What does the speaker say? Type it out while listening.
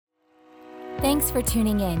Thanks for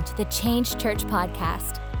tuning in to the Change Church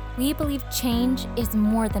podcast. We believe change is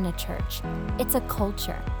more than a church, it's a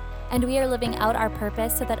culture. And we are living out our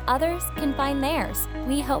purpose so that others can find theirs.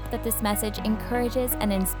 We hope that this message encourages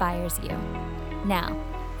and inspires you. Now,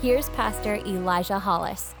 here's Pastor Elijah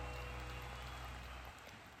Hollis.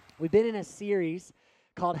 We've been in a series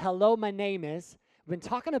called Hello, My Name Is. We've been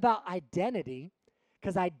talking about identity,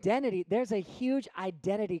 because there's a huge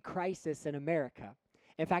identity crisis in America.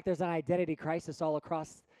 In fact, there's an identity crisis all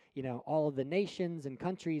across, all of the nations and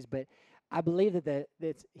countries, but I believe that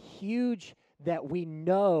it's huge that we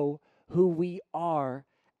know who we are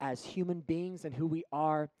as human beings and who we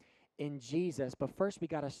are in Jesus. But first, we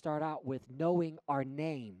got to start out with knowing our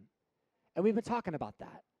name. And we've been talking about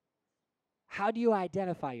that. How do you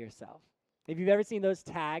identify yourself? If you've ever seen those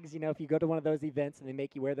tags, if you go to one of those events and they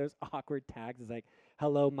make you wear those awkward tags, it's like,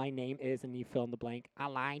 hello, my name is, and you fill in the blank,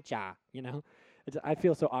 Elijah, I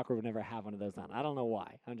feel so awkward whenever I have one of those on. I don't know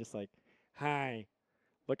why. I'm just like, hi,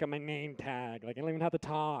 look at my name tag. Like, I don't even have to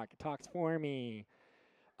talk. It talks for me.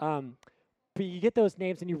 But you get those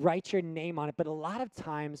names and you write your name on it. But a lot of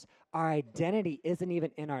times, our identity isn't even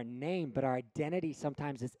in our name, but our identity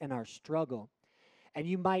sometimes is in our struggle. And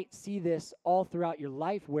you might see this all throughout your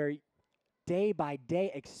life where day by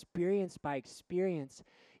day, experience by experience,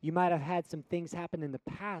 you might have had some things happen in the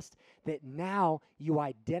past that now you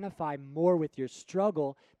identify more with your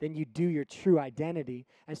struggle than you do your true identity.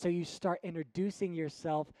 And so you start introducing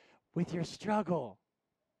yourself with your struggle.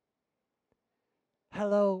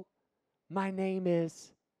 Hello, my name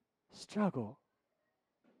is Struggle.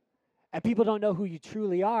 And people don't know who you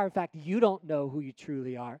truly are. In fact, you don't know who you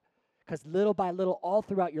truly are, because little by little, all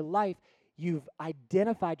throughout your life, you've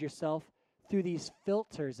identified yourself through these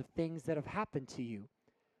filters of things that have happened to you,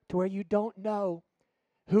 to where you don't know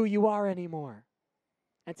who you are anymore.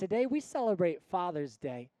 And today we celebrate Father's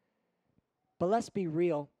Day, but let's be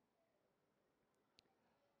real.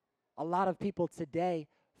 A lot of people today,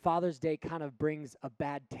 Father's Day kind of brings a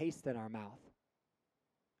bad taste in our mouth.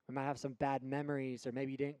 We might have some bad memories, or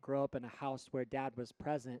maybe you didn't grow up in a house where dad was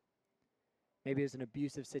present. Maybe it was an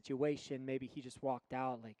abusive situation. Maybe he just walked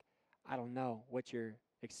out. Like, I don't know what your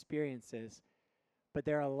experience is. But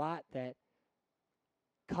there are a lot that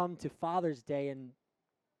come to Father's Day and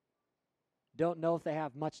don't know if they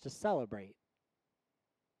have much to celebrate.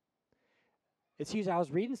 It's huge. I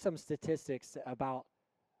was reading some statistics about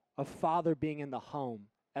a father being in the home,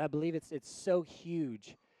 and I believe it's so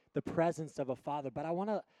huge, the presence of a father. But I want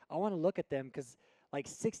to look at them, because like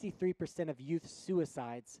 63% of youth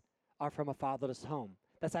suicides are from a fatherless home.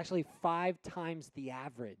 That's actually 5 times the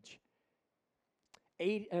average.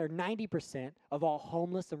 90% of all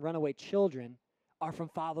homeless and runaway children are from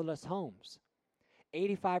fatherless homes.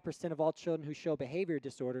 85% of all children who show behavior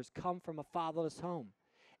disorders come from a fatherless home.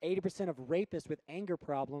 80% of rapists with anger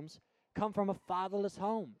problems come from a fatherless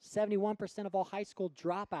home. 71% of all high school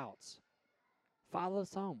dropouts,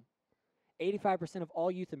 fatherless home. 85% of all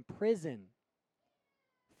youth in prison,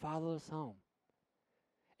 fatherless home.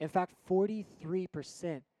 In fact,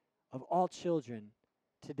 43% of all children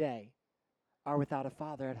today are without a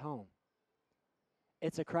father at home.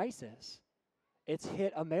 It's a crisis. It's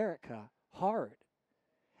hit America hard.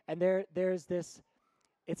 And there's this,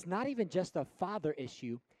 it's not even just a father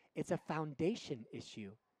issue, it's a foundation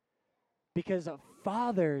issue. Because a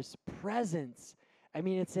father's presence,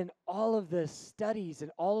 it's in all of the studies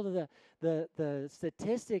and all of the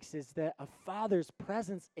statistics, is that a father's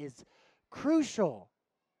presence is crucial.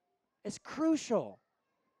 It's crucial.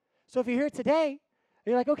 So if you're here today,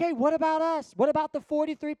 you're like, okay, what about us? What about the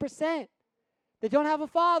 43% that don't have a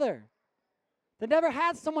father? That never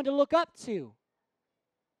had someone to look up to?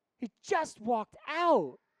 He just walked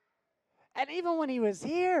out. And even when he was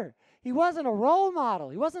here, he wasn't a role model.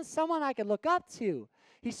 He wasn't someone I could look up to.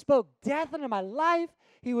 He spoke death into my life.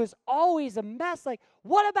 He was always a mess. Like,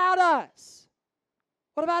 what about us?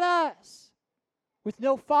 What about us? With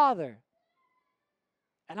no father.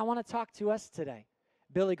 And I want to talk to us today.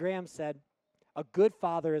 Billy Graham said, a good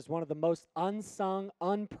father is one of the most unsung,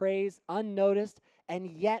 unpraised, unnoticed, and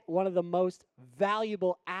yet one of the most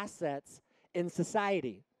valuable assets in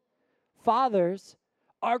society. Fathers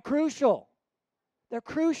are crucial. They're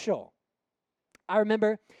crucial. I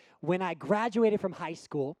remember when I graduated from high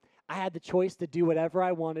school, I had the choice to do whatever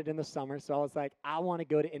I wanted in the summer. So I was like, I want to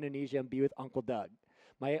go to Indonesia and be with Uncle Doug.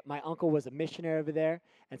 My uncle was a missionary over there,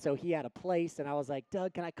 and so he had a place, and I was like,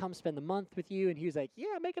 Doug, can I come spend the month with you? And he was like,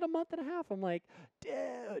 yeah, make it a month and a half. I'm like,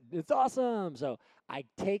 dude, it's awesome. So I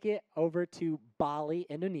take it over to Bali,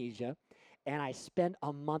 Indonesia, and I spend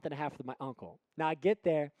a month and a half with my uncle. Now I get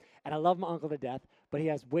there, and I love my uncle to death, but he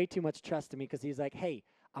has way too much trust in me, because he's like, hey,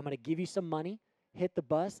 I'm going to give you some money, hit the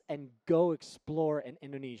bus, and go explore in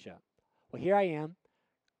Indonesia. Well, here I am,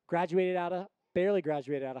 barely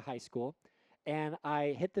graduated out of high school, and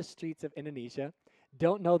I hit the streets of Indonesia,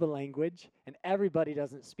 don't know the language, and everybody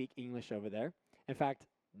doesn't speak English over there. In fact,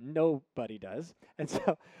 nobody does. And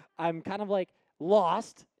so I'm kind of like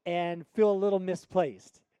lost and feel a little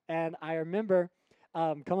misplaced. And I remember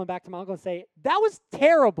coming back to my uncle and say, that was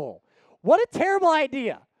terrible. What a terrible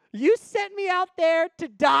idea. You sent me out there to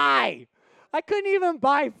die. I couldn't even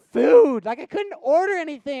buy food. Like, I couldn't order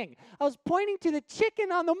anything. I was pointing to the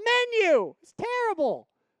chicken on the menu. It's terrible.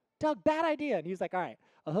 Doug, bad idea. And he was like, all right,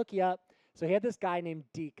 I'll hook you up. So he had this guy named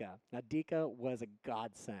Dika. Now, Dika was a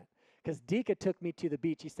godsend because Dika took me to the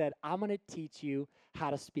beach. He said, I'm going to teach you how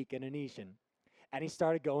to speak Indonesian. And he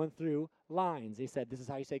started going through lines. He said, this is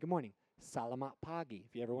how you say good morning. Salamat pagi.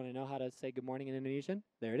 If you ever want to know how to say good morning in Indonesian,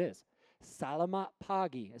 there it is. Salamat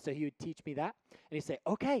pagi. And so he would teach me that. And he'd say,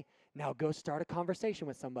 okay, now go start a conversation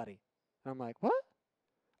with somebody. And I'm like, what?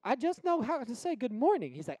 I just know how to say good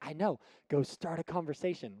morning. He's like, I know. Go start a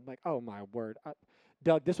conversation. I'm like, oh, my word.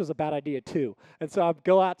 Doug, this was a bad idea too. And so I'll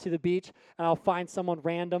go out to the beach, and I'll find someone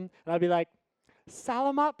random, and I'll be like,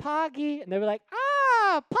 Salamat pagi. And they'll be like,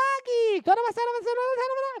 pagi.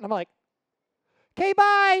 And I'm like, okay,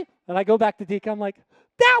 bye. And I go back to Dika. I'm like,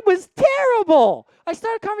 that was terrible. I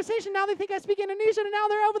start a conversation. Now they think I speak Indonesian, and now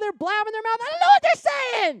they're over there blabbing their mouth. I don't know what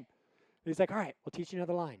they're saying. He's like, all right, we'll teach you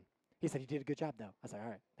another line. He said, you did a good job, though. I was like, all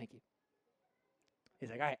right, thank you. He's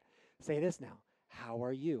like, all right, say this now. How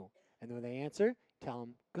are you? And then when they answer, tell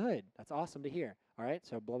them, good. That's awesome to hear. All right,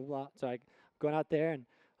 so blah, blah, blah. So I'm going out there, and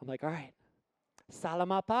I'm like, all right,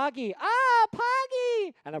 Salamat pagi.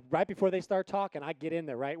 Pagi. And right before they start talking, I get in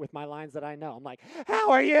there, right, with my lines that I know. I'm like,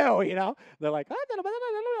 how are you? You know? They're like,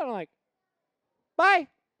 I'm like, bye.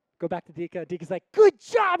 Go back to Dika. Dika's like, good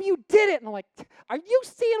job, you did it. And I'm like, are you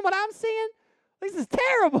seeing what I'm seeing? This is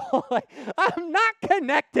terrible. Like, I'm not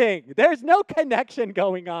connecting. There's no connection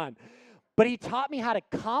going on. But he taught me how to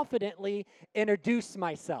confidently introduce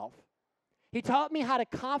myself. He taught me how to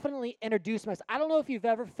confidently introduce myself. I don't know if you've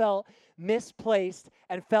ever felt misplaced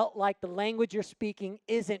and felt like the language you're speaking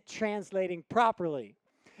isn't translating properly.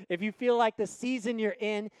 If you feel like the season you're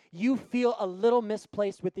in, you feel a little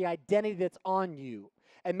misplaced with the identity that's on you.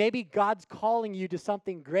 And maybe God's calling you to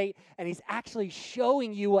something great, and he's actually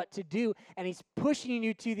showing you what to do, and he's pushing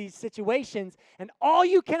you to these situations, and all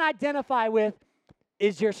you can identify with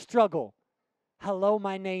is your struggle. Hello,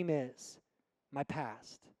 my name is my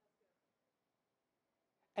past.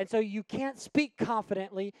 And so you can't speak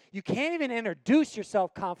confidently. You can't even introduce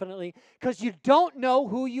yourself confidently because you don't know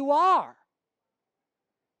who you are.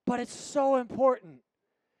 But it's so important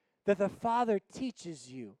that the Father teaches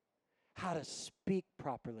you how to speak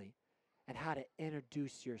properly and how to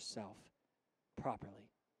introduce yourself properly.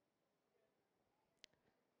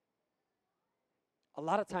 A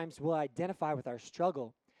lot of times we'll identify with our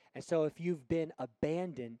struggle. And so if you've been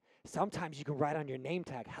abandoned, sometimes you can write on your name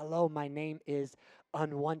tag, hello, my name is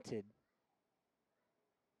unwanted.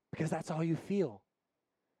 Because that's all you feel.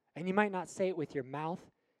 And you might not say it with your mouth.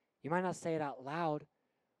 You might not say it out loud.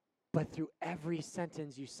 But through every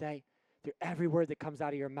sentence you say, through every word that comes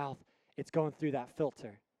out of your mouth, it's going through that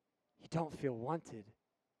filter. You don't feel wanted.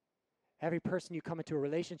 Every person you come into a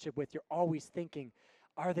relationship with, you're always thinking,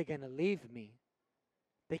 are they going to leave me?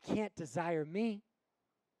 They can't desire me.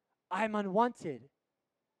 I'm unwanted.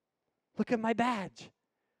 Look at my badge.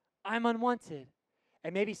 I'm unwanted.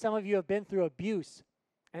 And maybe some of you have been through abuse,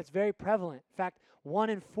 and it's very prevalent. In fact, 1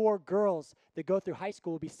 in 4 girls that go through high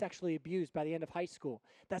school will be sexually abused by the end of high school.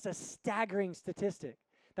 That's a staggering statistic.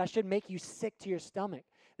 That should make you sick to your stomach.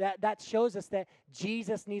 That shows us that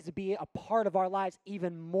Jesus needs to be a part of our lives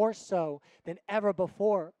even more so than ever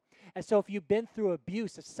before. And so if you've been through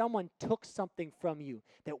abuse, if someone took something from you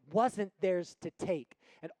that wasn't theirs to take,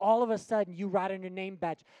 and all of a sudden you write on your name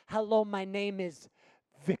badge, hello, my name is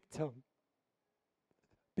victim.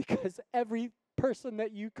 Because every person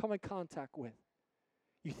that you come in contact with,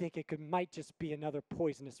 you think might just be another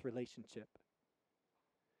poisonous relationship.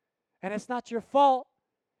 And it's not your fault.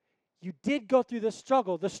 You did go through the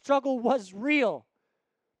struggle. The struggle was real.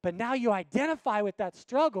 But now you identify with that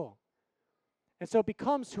struggle. And so it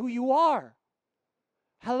becomes who you are.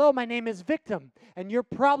 Hello, my name is victim. And you're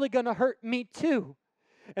probably going to hurt me too.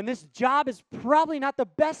 And this job is probably not the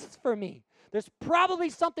best for me. There's probably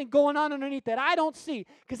something going on underneath that I don't see.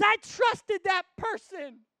 Because I trusted that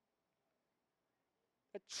person.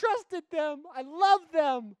 I trusted them. I loved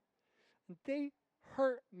them. And they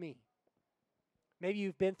hurt me. Maybe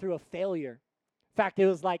you've been through a failure. In fact, it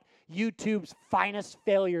was like YouTube's finest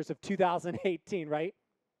failures of 2018, right?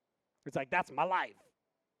 It's like, that's my life.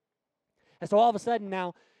 And so all of a sudden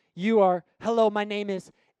now, you are, hello, my name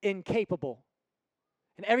is incapable.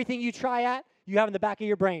 And everything you try at, you have in the back of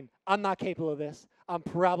your brain, I'm not capable of this. I'm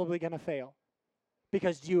probably going to fail.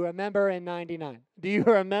 Because do you remember in 99? Do you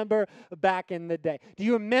remember back in the day? Do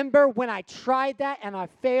you remember when I tried that and I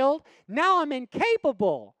failed? Now I'm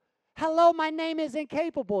incapable. Hello, my name is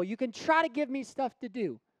incapable. You can try to give me stuff to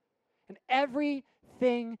do. And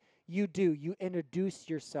everything you do, you introduce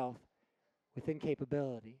yourself with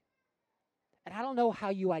incapability. And I don't know how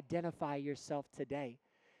you identify yourself today.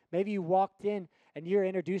 Maybe you walked in and you're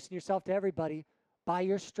introducing yourself to everybody by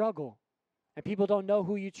your struggle. And people don't know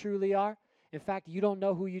who you truly are. In fact, you don't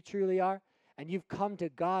know who you truly are. And you've come to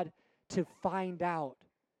God to find out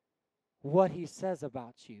what He says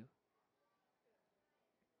about you.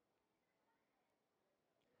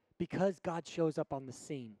 Because God shows up on the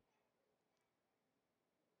scene.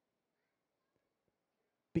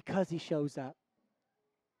 Because He shows up,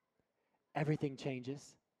 everything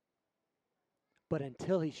changes. But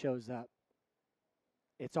until He shows up,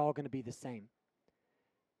 it's all going to be the same.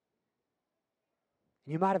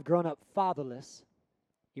 You might have grown up fatherless.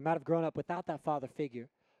 You might have grown up without that father figure.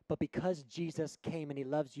 But because Jesus came and He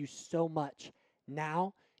loves you so much,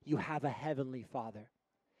 now you have a heavenly Father.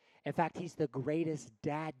 In fact, He's the greatest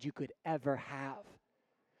dad you could ever have.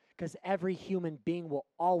 Because every human being will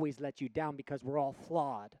always let you down because we're all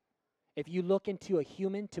flawed. If you look into a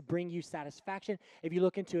human to bring you satisfaction, if you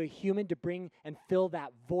look into a human to bring and fill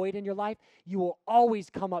that void in your life, you will always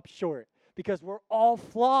come up short because we're all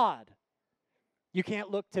flawed. You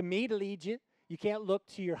can't look to me to lead you. You can't look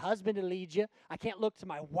to your husband to lead you. I can't look to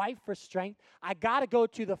my wife for strength. I got to go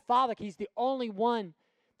to the Father. He's the only one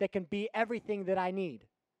that can be everything that I need.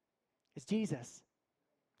 It's Jesus.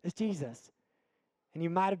 It's Jesus. And you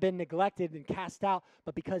might have been neglected and cast out,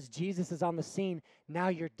 but because Jesus is on the scene, now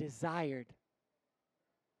you're desired.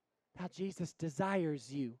 Now Jesus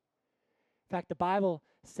desires you. In fact, the Bible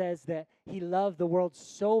says that He loved the world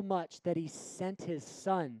so much that He sent His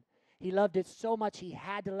Son. He loved it so much He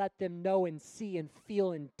had to let them know and see and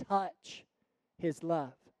feel and touch His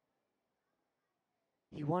love.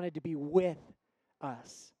 He wanted to be with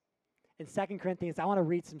us. In 2 Corinthians, I want to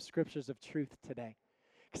read some scriptures of truth today.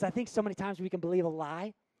 Because I think so many times we can believe a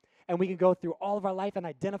lie, and we can go through all of our life and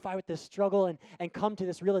identify with this struggle and come to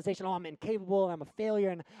this realization, oh, I'm incapable, and I'm a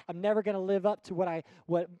failure, and I'm never going to live up to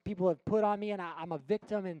what people have put on me, and I'm a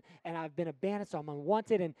victim, and I've been abandoned, so I'm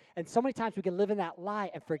unwanted. And so many times we can live in that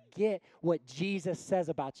lie and forget what Jesus says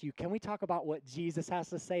about you. Can we talk about what Jesus has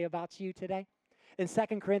to say about you today? In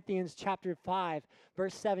 2 Corinthians chapter 5,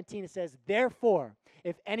 verse 17, it says, therefore,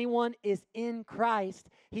 if anyone is in Christ,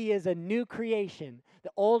 he is a new creation. The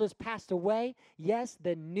old has passed away. Yes,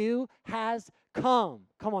 the new has come.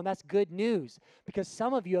 Come on, that's good news. Because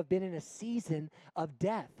some of you have been in a season of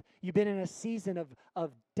death. You've been in a season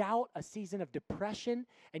of doubt, a season of depression,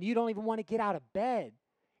 and you don't even want to get out of bed.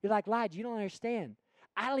 You're like, Lige, you don't understand.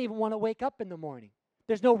 I don't even want to wake up in the morning.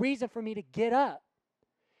 There's no reason for me to get up.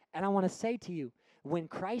 And I want to say to you, when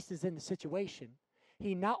Christ is in the situation,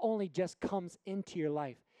 He not only just comes into your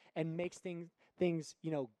life and makes things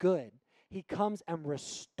good. He comes and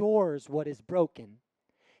restores what is broken.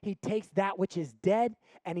 He takes that which is dead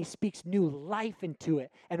and He speaks new life into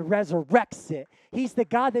it and resurrects it. He's the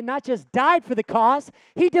God that not just died for the cause,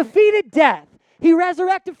 He defeated death. He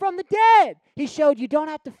resurrected from the dead. He showed you don't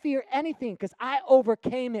have to fear anything because I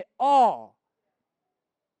overcame it all.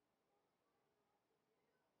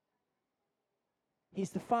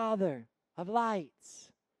 He's the Father of lights.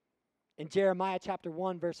 In Jeremiah chapter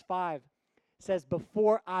 1, verse 5, it says,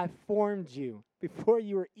 before I formed you, before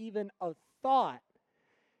you were even a thought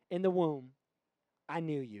in the womb, I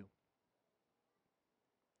knew you.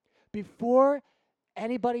 Before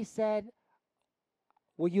anybody said,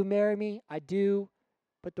 will you marry me? I do.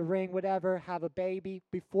 Put the ring, whatever, have a baby.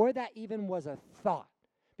 Before that even was a thought,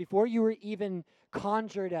 before you were even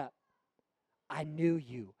conjured up, I knew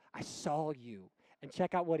you. I saw you. And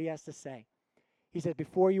check out what He has to say. He said,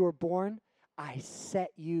 before you were born, I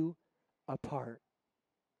set you apart.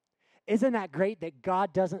 Isn't that great that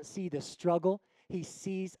God doesn't see the struggle? He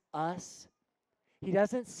sees us. He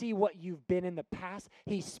doesn't see what you've been in the past.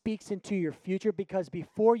 He speaks into your future because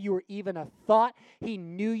before you were even a thought, He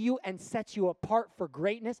knew you and set you apart for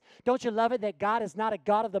greatness. Don't you love it that God is not a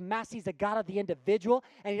God of the mass, He's a God of the individual,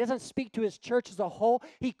 and He doesn't speak to His church as a whole.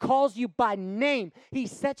 He calls you by name. He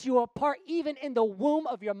sets you apart even in the womb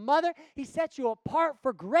of your mother. He sets you apart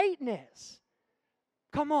for greatness.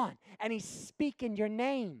 Come on. And He's speaking your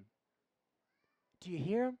name. Do you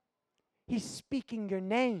hear Him? He's speaking your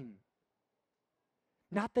name.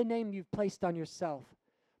 Not the name you've placed on yourself,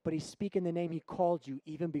 but he's speaking the name he called you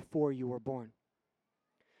even before you were born.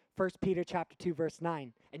 1 Peter chapter 2, verse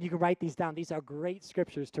 9. And you can write these down. These are great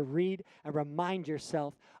scriptures to read and remind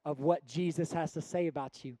yourself of what Jesus has to say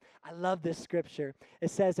about you. I love this scripture.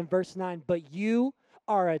 It says in verse 9, but you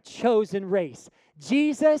are a chosen race.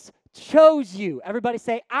 Jesus chose you. Everybody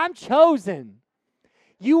say, I'm chosen.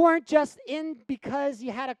 You weren't just in because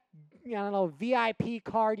you had a VIP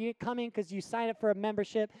card. You didn't come in because you signed up for a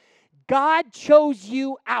membership. God chose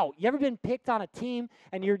you out. You ever been picked on a team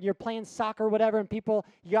and you're playing soccer or whatever, and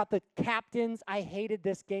you got the captains. I hated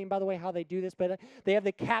this game, by the way, how they do this, but they have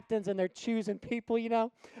the captains and they're choosing people,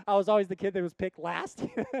 I was always the kid that was picked last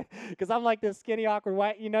because I'm like this skinny, awkward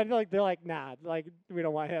white, they're like, nah, like, we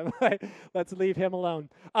don't want him. Let's leave him alone.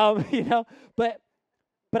 But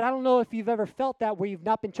I don't know if you've ever felt that where you've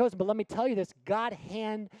not been chosen, but let me tell you this, God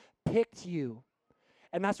handpicked you.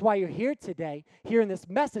 And that's why you're here today, hearing this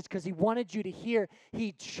message, because he wanted you to hear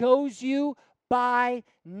he chose you by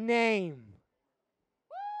name.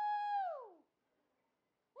 Woo!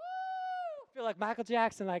 Woo! I feel like Michael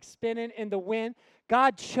Jackson, like spinning in the wind.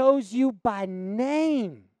 God chose you by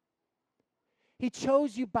name. He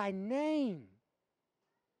chose you by name.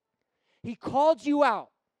 He called you out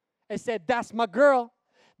and said, that's my girl.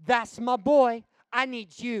 That's my boy. I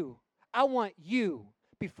need you. I want you.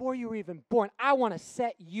 Before you were even born, I want to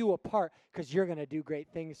set you apart because you're going to do great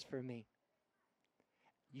things for me.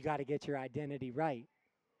 You got to get your identity right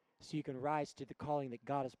so you can rise to the calling that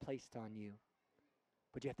God has placed on you.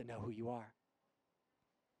 But you have to know who you are.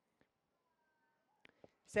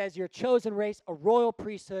 It says you're a chosen race, a royal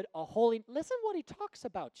priesthood, a holy. Listen what he talks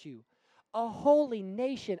about you. A holy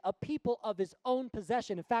nation, a people of his own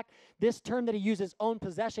possession. In fact, this term that he uses, own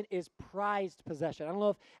possession, is prized possession. I don't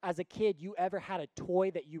know if as a kid you ever had a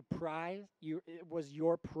toy that you prized, it was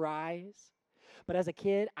your prize. But as a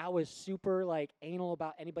kid, I was super anal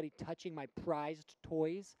about anybody touching my prized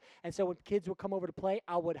toys. And so when kids would come over to play,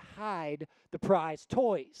 I would hide the prized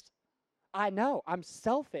toys. I know, I'm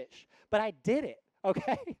selfish, but I did it.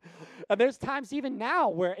 Okay? And there's times even now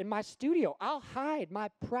where in my studio, I'll hide my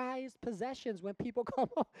prized possessions when people come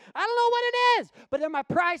home. I don't know what it is, but they're my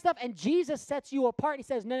prized stuff. And Jesus sets you apart. He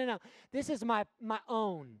says, no. This is my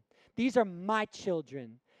own. These are my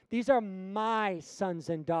children. These are my sons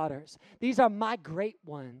and daughters. These are my great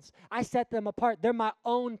ones. I set them apart. They're my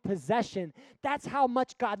own possession. That's how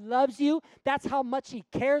much God loves you. That's how much he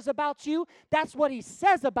cares about you. That's what he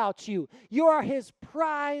says about you. You are his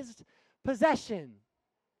prized possession.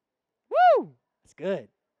 Woo! That's good.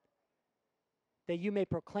 That you may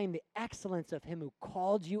proclaim the excellence of him who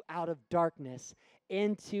called you out of darkness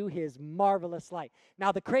into his marvelous light.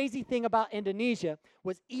 Now, the crazy thing about Indonesia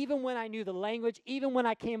was even when I knew the language, even when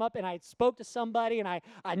I came up and I spoke to somebody and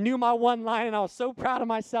I knew my one line and I was so proud of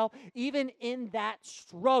myself, even in that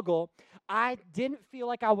struggle, I didn't feel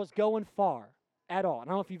like I was going far at all. I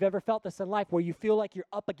don't know if you've ever felt this in life where you feel like you're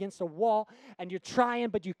up against a wall and you're trying,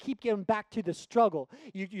 but you keep getting back to the struggle.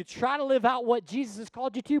 You try to live out what Jesus has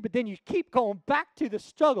called you to, but then you keep going back to the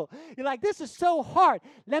struggle. You're like, this is so hard.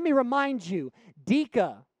 Let me remind you,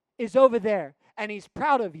 Dika is over there and he's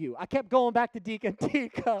proud of you. I kept going back to Deacon.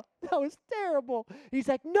 Dika, that was terrible. He's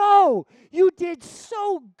like, no, you did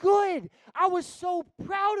so good. I was so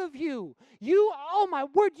proud of you. Oh my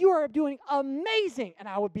word, you are doing amazing. And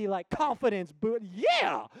I would be like, confidence, but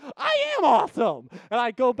yeah, I am awesome. And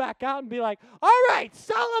I'd go back out and be like, all right,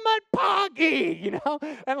 Solomon Poggy,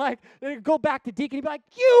 and then go back to Deacon and be like,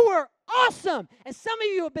 you were awesome. And some of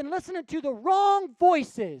you have been listening to the wrong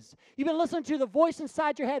voices. You've been listening to the voice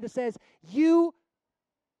inside your head that says, you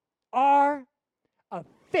are a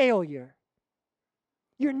failure.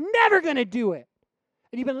 You're never going to do it.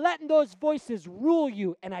 And you've been letting those voices rule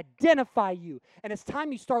you and identify you. And it's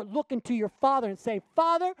time you start looking to your Father and say,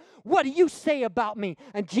 Father, what do you say about me?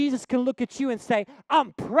 And Jesus can look at you and say,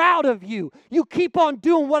 I'm proud of you. You keep on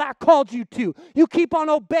doing what I called you to. You keep on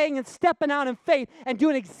obeying and stepping out in faith and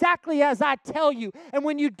doing exactly as I tell you. And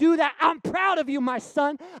when you do that, I'm proud of you, my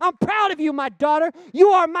son. I'm proud of you, my daughter. You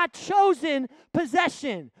are my chosen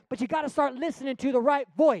possession. But you got to start listening to the right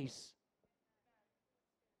voice.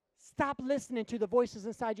 Stop listening to the voices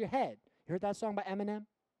inside your head. You heard that song by Eminem?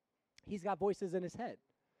 He's got voices in his head.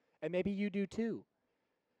 And maybe you do too.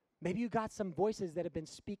 Maybe you got some voices that have been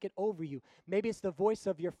speaking over you. Maybe it's the voice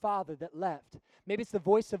of your father that left. Maybe it's the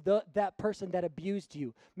voice of that person that abused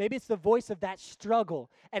you. Maybe it's the voice of that struggle,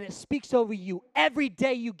 and it speaks over you. Every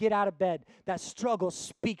day you get out of bed, that struggle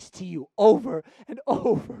speaks to you over and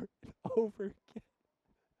over and over again.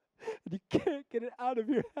 And you can't get it out of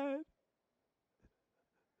your head.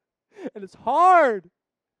 And it's hard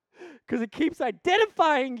because it keeps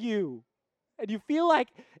identifying you. And you feel like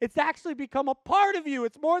it's actually become a part of you.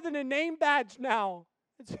 It's more than a name badge now.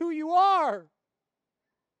 It's who you are.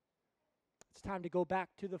 It's time to go back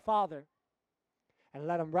to the Father and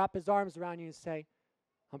let him wrap his arms around you and say,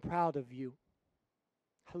 I'm proud of you.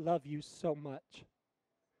 I love you so much.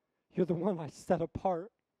 You're the one I set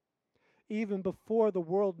apart. Even before the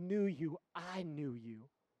world knew you, I knew you.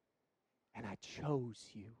 And I chose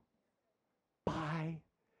you by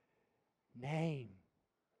name.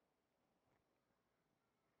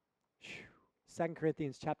 2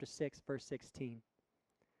 Corinthians chapter 6, verse 16.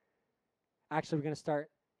 Actually, we're going to start,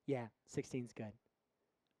 16 is good.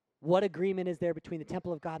 What agreement is there between the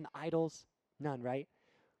temple of God and the idols? None, right?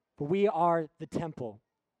 For we are the temple.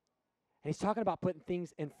 And he's talking about putting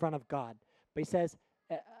things in front of God. But he says,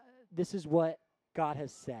 this is what God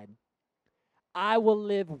has said. I will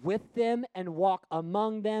live with them and walk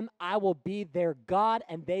among them. I will be their God,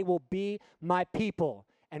 and they will be my people.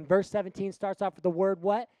 And verse 17 starts off with the word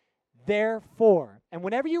what? Therefore. And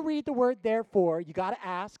whenever you read the word therefore, you got to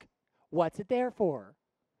ask, what's it there for?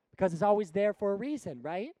 Because it's always there for a reason,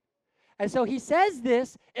 right? And so he says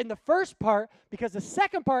this in the first part because the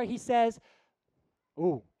second part he says,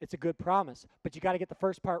 ooh, it's a good promise, but you got to get the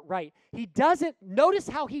first part right. He doesn't, notice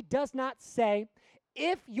how he does not say,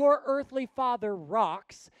 if your earthly father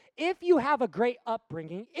rocks, if you have a great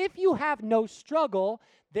upbringing, if you have no struggle,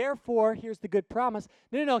 therefore, here's the good promise.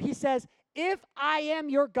 No, he says, if I am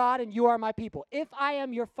your God and you are my people, if I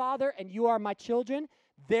am your father and you are my children,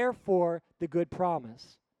 therefore, the good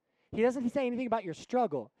promise. He doesn't say anything about your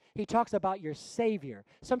struggle. He talks about your Savior.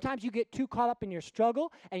 Sometimes you get too caught up in your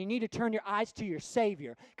struggle, and you need to turn your eyes to your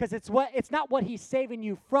Savior, because it's not what he's saving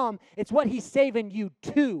you from, it's what he's saving you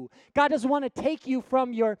to. God doesn't want to take you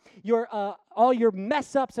from your all your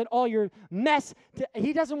mess ups and all your mess.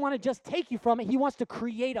 He doesn't want to just take you from it. He wants to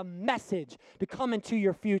create a message to come into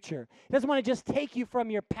your future. He doesn't want to just take you from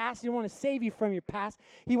your past. He doesn't want to save you from your past.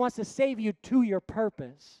 He wants to save you to your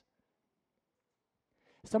purpose.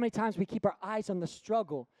 So many times we keep our eyes on the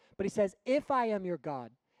struggle. But he says, if I am your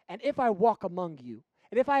God, and if I walk among you,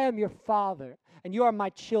 and if I am your father, and you are my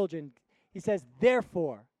children, he says,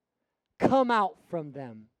 therefore, come out from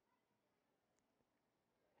them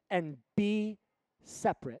and be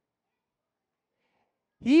separate.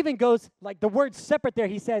 He even goes, like the word separate there,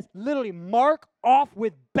 he says, literally mark off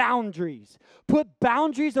with boundaries. Put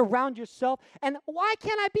boundaries around yourself. And why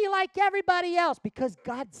can't I be like everybody else? Because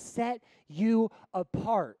God set you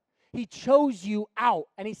apart. He chose you out,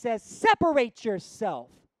 and he says, separate yourself.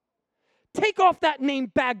 Take off that name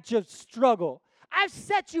badge of struggle. I've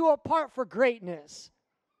set you apart for greatness.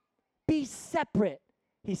 Be separate,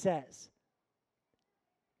 he says.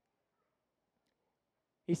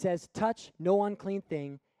 He says, touch no unclean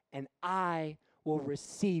thing, and I will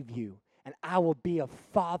receive you, and I will be a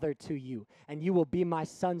father to you, and you will be my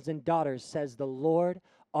sons and daughters, says the Lord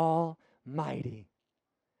Almighty.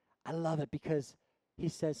 I love it because he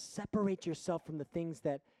says, separate yourself from the things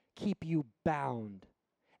that keep you bound.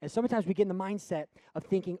 And sometimes we get in the mindset of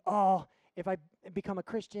thinking, oh, if I become a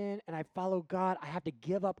Christian and I follow God, I have to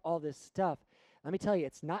give up all this stuff. Let me tell you,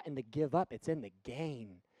 it's not in the give up, it's in the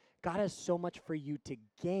gain. God has so much for you to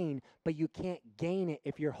gain, but you can't gain it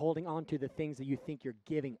if you're holding on to the things that you think you're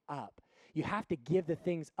giving up. You have to give the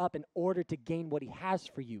things up in order to gain what he has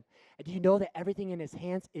for you. And do you know that everything in his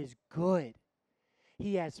hands is good?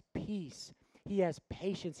 He has peace. He has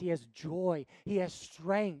patience. He has joy. He has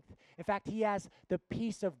strength. In fact, he has the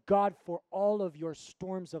peace of God for all of your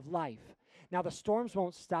storms of life. Now, the storms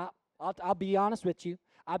won't stop. I'll be honest with you.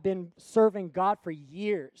 I've been serving God for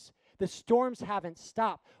years. The storms haven't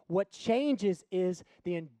stopped. What changes is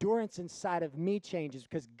the endurance inside of me changes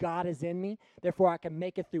because God is in me. Therefore, I can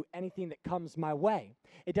make it through anything that comes my way.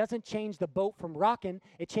 It doesn't change the boat from rocking.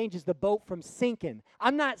 It changes the boat from sinking.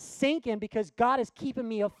 I'm not sinking because God is keeping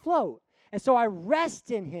me afloat. And so I rest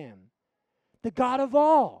in him, the God of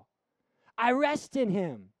all. I rest in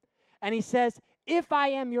him. And he says, if I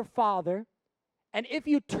am your father, and if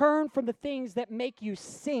you turn from the things that make you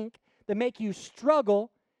sink, that make you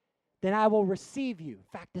struggle, then I will receive you. In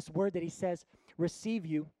fact, this word that he says, receive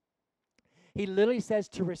you, he literally says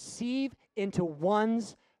to receive into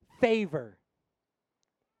one's favor.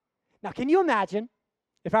 Now, can you imagine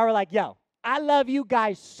if I were like, yo, I love you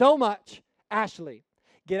guys so much, Ashley.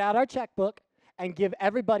 Get out our checkbook and give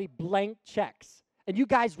everybody blank checks. And you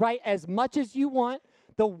guys write as much as you want.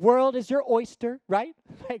 The world is your oyster, right?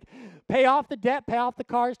 Like, pay off the debt, pay off the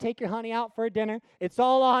cars, take your honey out for a dinner. It's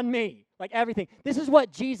all on me. Like everything. This is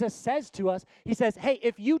what Jesus says to us. He says, hey,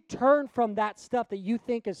 if you turn from that stuff that you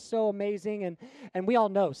think is so amazing, and we all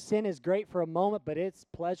know sin is great for a moment, but its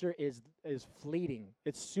pleasure is fleeting.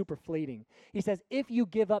 It's super fleeting. He says, if you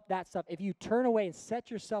give up that stuff, if you turn away and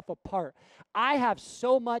set yourself apart, I have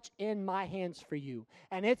so much in my hands for you,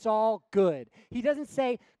 and it's all good. He doesn't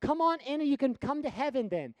say, come on in and you can come to heaven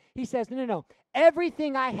then. He says, no.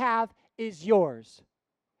 Everything I have is yours.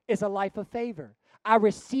 It's a life of favor. I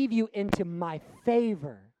receive you into my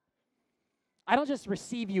favor. I don't just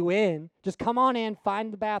receive you in. Just come on in,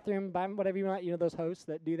 find the bathroom, find whatever you want. You know those hosts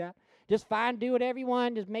that do that? Just do whatever you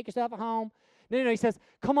want. Just make yourself at home. No. He says,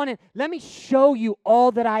 come on in. Let me show you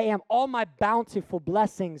all that I am, all my bountiful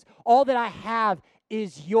blessings. All that I have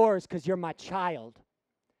is yours because you're my child.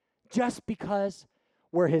 Just because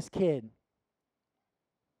we're his kid.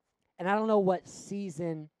 And I don't know what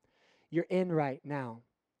season you're in right now.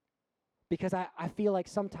 Because I feel like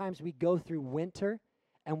sometimes we go through winter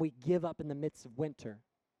and we give up in the midst of winter.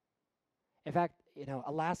 In fact,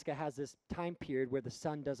 Alaska has this time period where the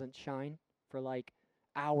sun doesn't shine for like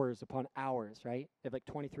hours upon hours, right? They have like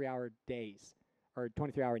 23-hour days or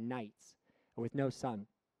 23-hour nights with no sun.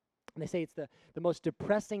 And they say it's the most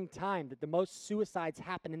depressing time, that the most suicides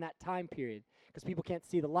happen in that time period because people can't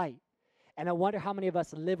see the light. And I wonder how many of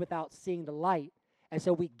us live without seeing the light, and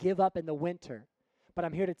so we give up in the winter. But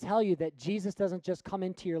I'm here to tell you that Jesus doesn't just come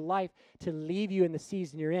into your life to leave you in the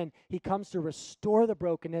season you're in. He comes to restore the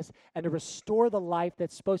brokenness and to restore the life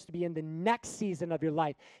that's supposed to be in the next season of your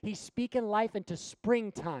life. He's speaking life into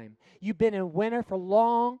springtime. You've been in winter for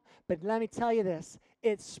long, but let me tell you this.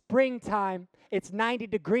 It's springtime. It's 90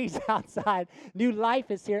 degrees outside. New life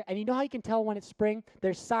is here. And you know how you can tell when it's spring?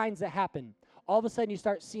 There's signs that happen. All of a sudden, you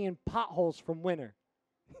start seeing potholes from winter.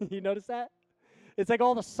 You notice that? It's like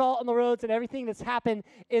all the salt on the roads and everything that's happened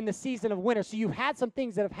in the season of winter. So you've had some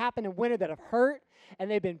things that have happened in winter that have hurt,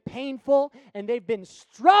 and they've been painful, and they've been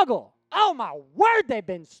struggle. Oh, my word, they've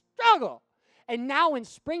been struggle. And now in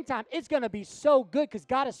springtime, it's going to be so good because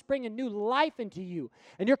God is springing new life into you,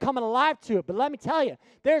 and you're coming alive to it. But let me tell you,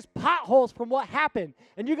 there's potholes from what happened,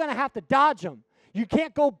 and you're going to have to dodge them. You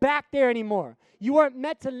can't go back there anymore. You weren't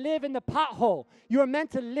meant to live in the pothole. You are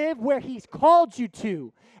meant to live where he's called you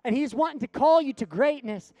to. And he's wanting to call you to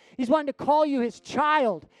greatness. He's wanting to call you his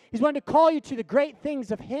child. He's wanting to call you to the great things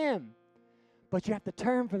of him. But you have to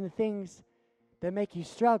turn from the things that make you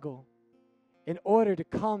struggle in order to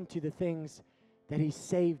come to the things that he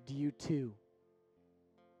saved you to.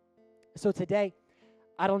 So today,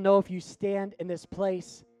 I don't know if you stand in this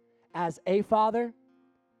place as a father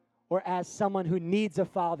or as someone who needs a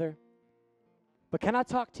father. But can I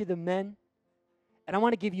talk to the men? And I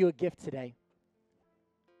want to give you a gift today.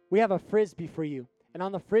 We have a Frisbee for you. And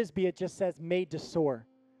on the Frisbee, it just says, made to soar.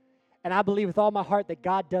 And I believe with all my heart that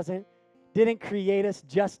God didn't create us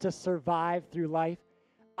just to survive through life.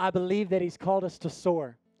 I believe that he's called us to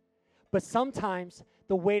soar. But sometimes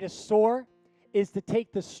the way to soar is to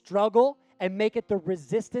take the struggle and make it the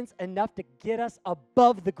resistance enough to get us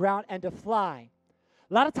above the ground and to fly.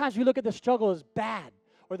 A lot of times we look at the struggle as bad,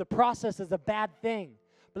 or the process as a bad thing.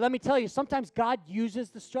 But let me tell you, sometimes God uses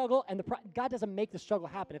the struggle, and God doesn't make the struggle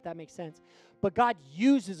happen, if that makes sense. But God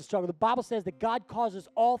uses the struggle. The Bible says that God causes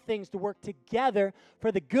all things to work together for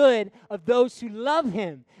the good of those who love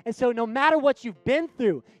him. And so no matter what you've been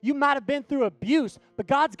through, you might have been through abuse, but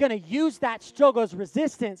God's going to use that struggle as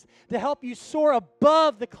resistance to help you soar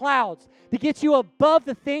above the clouds, to get you above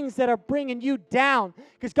the things that are bringing you down.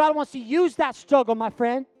 Because God wants to use that struggle, my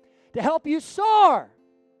friend, to help you soar.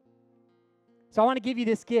 So I want to give you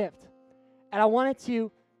this gift, and I want it to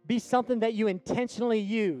be something that you intentionally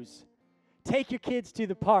use. Take your kids to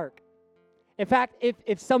the park. In fact,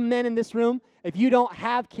 if some men in this room, if you don't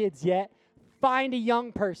have kids yet, find a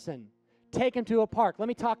young person. Take them to a park. Let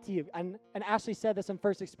me talk to you. And Ashley said this in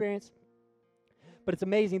First Experience, but it's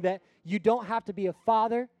amazing that you don't have to be a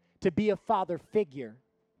father to be a father figure.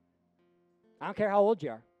 I don't care how old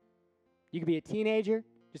you are. You could be a teenager,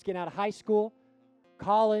 just getting out of high school,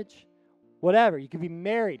 college, whatever. You can be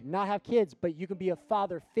married, not have kids, but you can be a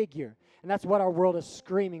father figure. And that's what our world is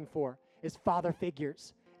screaming for, is father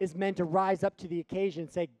figures, is men to rise up to the occasion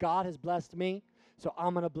and say, God has blessed me, so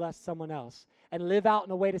I'm going to bless someone else. And live out in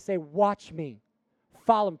a way to say, watch me.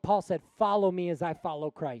 Follow. Paul said, follow me as I follow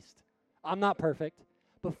Christ. I'm not perfect,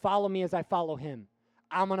 but follow me as I follow him.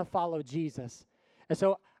 I'm going to follow Jesus. And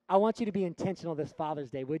so I want you to be intentional this Father's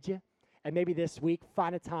Day, would you? And maybe this week,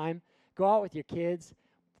 find a time, go out with your kids,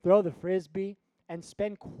 throw the Frisbee, and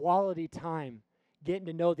spend quality time getting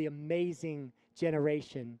to know the amazing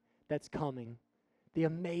generation that's coming, the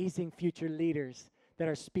amazing future leaders that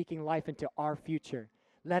are speaking life into our future.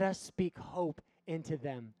 Let us speak hope into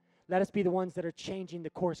them. Let us be the ones that are changing the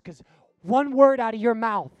course, because one word out of your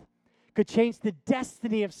mouth could change the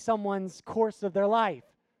destiny of someone's course of their life.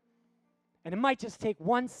 And it might just take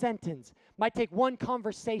one sentence, might take one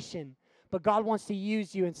conversation, but God wants to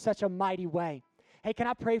use you in such a mighty way. Hey, can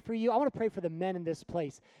I pray for you? I want to pray for the men in this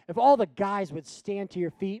place. If all the guys would stand to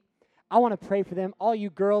your feet, I want to pray for them. All you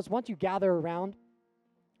girls, once you gather around,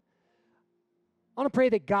 I want to pray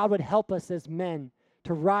that God would help us as men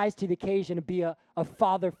to rise to the occasion and be a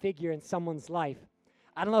father figure in someone's life.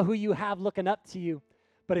 I don't know who you have looking up to you,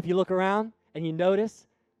 but if you look around and you notice,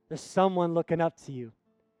 there's someone looking up to you.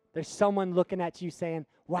 There's someone looking at you saying,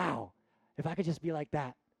 wow, if I could just be like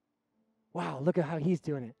that. Wow, look at how he's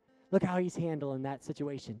doing it. Look how he's handling that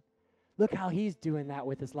situation. Look how he's doing that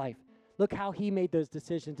with his life. Look how he made those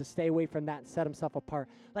decisions to stay away from that and set himself apart.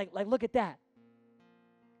 Like look at that.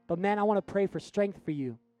 But man, I want to pray for strength for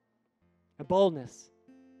you and boldness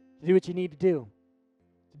to do what you need to do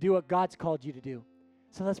what God's called you to do.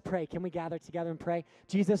 So let's pray. Can we gather together and pray?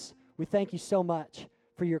 Jesus, we thank you so much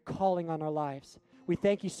for your calling on our lives. We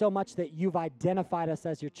thank you so much that you've identified us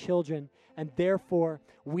as your children, and therefore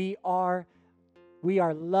we are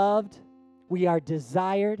loved, we are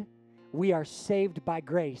desired, we are saved by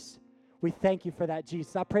grace. We thank you for that,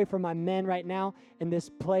 Jesus. I pray for my men right now in this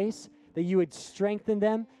place, that you would strengthen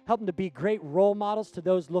them, help them to be great role models to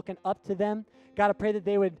those looking up to them. God, I pray that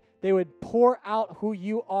they would pour out who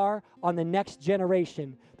you are on the next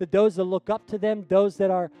generation, that those that look up to them, those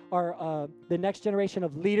that are the next generation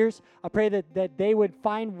of leaders, I pray that they would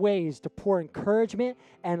find ways to pour encouragement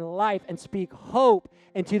and life and speak hope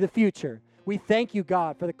into the future. We thank you,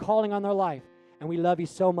 God, for the calling on their life, and we love you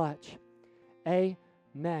so much.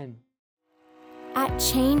 Amen. At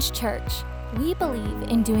Change Church, we believe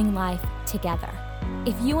in doing life together.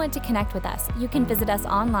 If you want to connect with us, you can visit us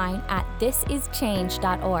online at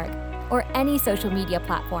thisischange.org or any social media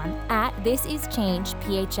platform at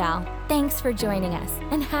thisischangephl. Thanks for joining us,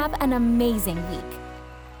 and have an amazing week.